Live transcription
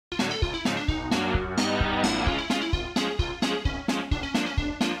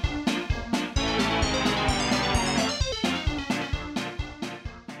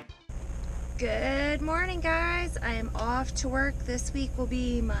Good morning, guys. I am off to work. This week will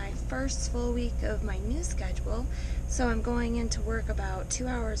be my first full week of my new schedule, so I'm going into work about 2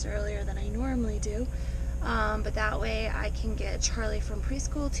 hours earlier than I normally do, but that way I can get Charlie from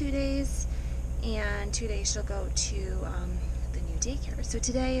preschool 2 days, and 2 days she'll go to the new daycare. So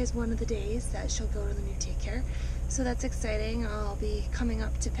today is one of the days that she'll go to the new daycare, so that's exciting. I'll be coming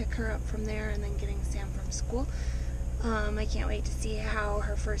up to pick her up from there and then getting Sam from school. I can't wait to see how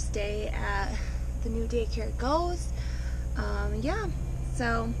her first day at the new daycare goes. Yeah,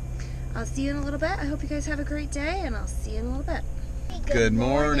 so I'll see you in a little bit. I hope you guys have a great day, and I'll see you in a little bit. Good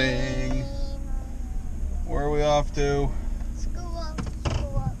morning. Where are we off to? School.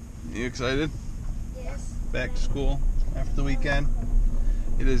 You excited? Yes. Back to school after the weekend?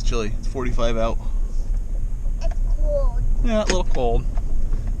 It is chilly. It's 45 out. It's cold. Yeah, a little cold.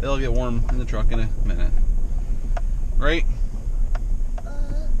 It'll get warm in the truck in a minute. Right?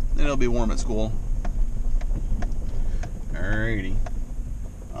 And it'll be warm at school. Alrighty.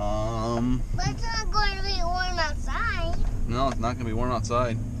 But it's not going to be warm outside. No, it's not going to be warm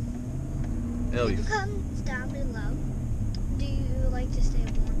outside. It'll be. Comments down below. Do you like to stay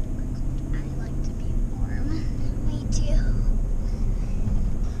warm or cold? I like to be warm. Me too.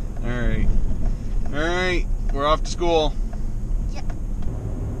 Alright. Alright. We're off to school. Yep.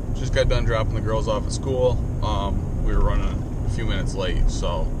 Just got done dropping the girls off at school. We were running a few minutes late,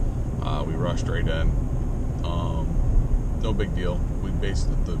 so we rushed right in. No big deal.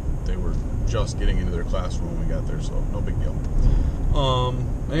 They were just getting into their classroom when we got there, so no big deal.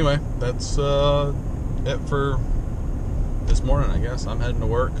 Anyway, that's it for this morning, I guess. I'm heading to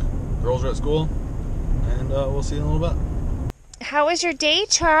work. Girls are at school, and we'll see you in a little bit. How was your day,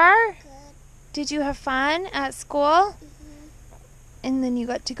 Char? Good. Did you have fun at school? And then you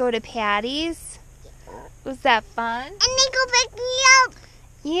got to go to Patty's? Was that fun? And they go pick me up.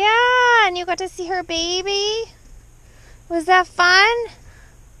 Yeah, and you got to see her baby? Was that fun?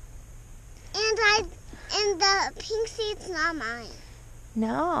 And the pink seat's not mine.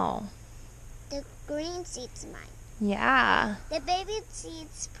 No. The green seat's mine. Yeah. The baby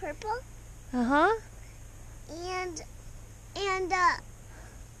seat's purple. Uh-huh. And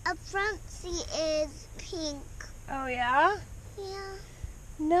a front seat is pink. Oh, yeah? Yeah.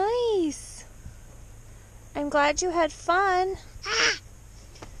 Nice. I'm glad you had fun.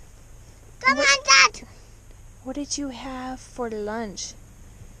 Come on, Dad. What did you have for lunch?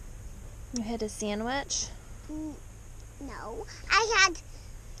 You had a sandwich? No. I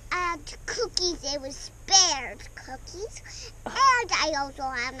had cookies. It was spared cookies. And I also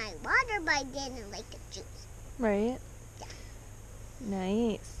had my water, but I didn't like the juice. Right. Yeah.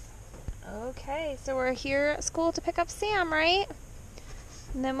 Nice. Okay, so we're here at school to pick up Sam, right?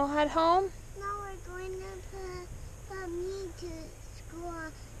 And then we'll head home? No, we're going to put me to school,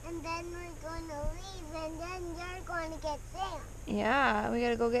 and then we're going to leave, and then you're going to get Sam. Yeah, we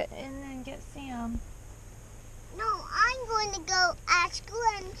gotta go get in and get Sam. No, I'm going to go at school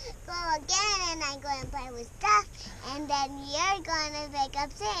and go again, and I'm going to play with stuff, and then you're going to pick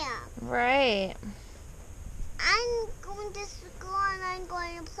up Sam. Right. I'm going to school and I'm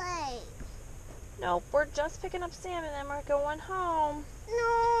going to play. Nope, we're just picking up Sam and then we're going home.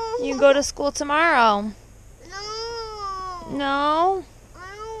 No. You go to school tomorrow. No. No?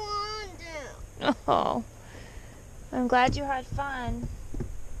 I don't want to. Oh. I'm glad you had fun.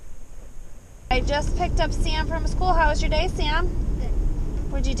 I just picked up Sam from school. How was your day, Sam? Good.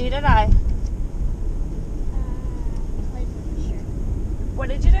 What'd you do today? Played with my shirt. What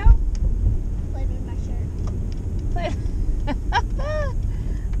did you do? Played with my shirt.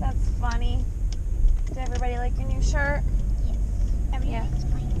 That's funny. Did everybody like your new shirt? Yes. Everybody's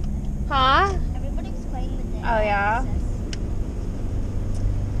playing with it. Huh? Everybody's playing with it. Oh, yeah?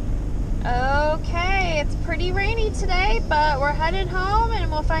 Okay, it's pretty rainy today, but we're headed home and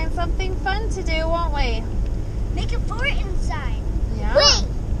we'll find something fun to do, won't we? Make a fort inside. Yeah. Wait!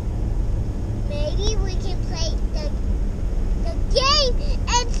 Maybe we can play the game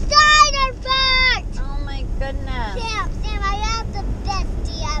inside our fort! Oh my goodness. Sam, I have the best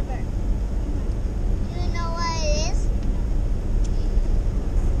day ever. Do you know what it is?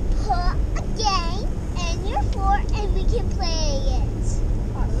 Put a game in your fort and we can play it.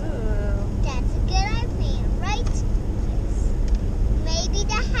 Ooh. That's a good idea, right? Yes. Maybe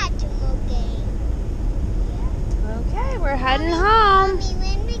the Hatchimal game. Yeah. Okay, we're heading home. Mommy,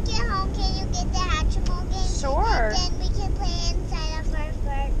 when we get home, can you get the Hatchimal game? Sure. And then we can play inside of our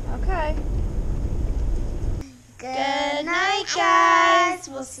fort. Okay. Good night, guys.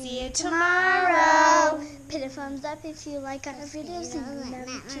 We'll see you tomorrow. Put a thumbs up if you like our videos and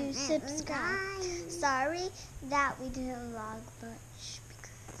remember to subscribe. Sorry that we didn't vlog much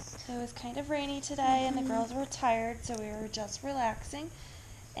because So it was kind of rainy today, and the girls were tired, so we were just relaxing.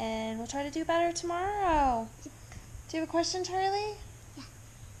 And we'll try to do better tomorrow. Do you have a question, Charlie? Yeah.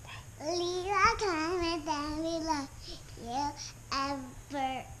 Leave a comment down below. You ever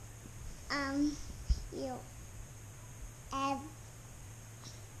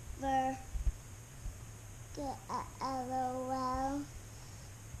get a LOL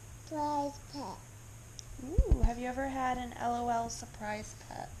surprise pet? Ooh, have you ever had an LOL surprise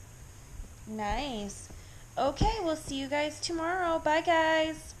pet? Nice. Okay, we'll see you guys tomorrow. Bye,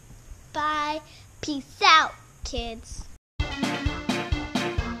 guys. Bye. Peace out, kids.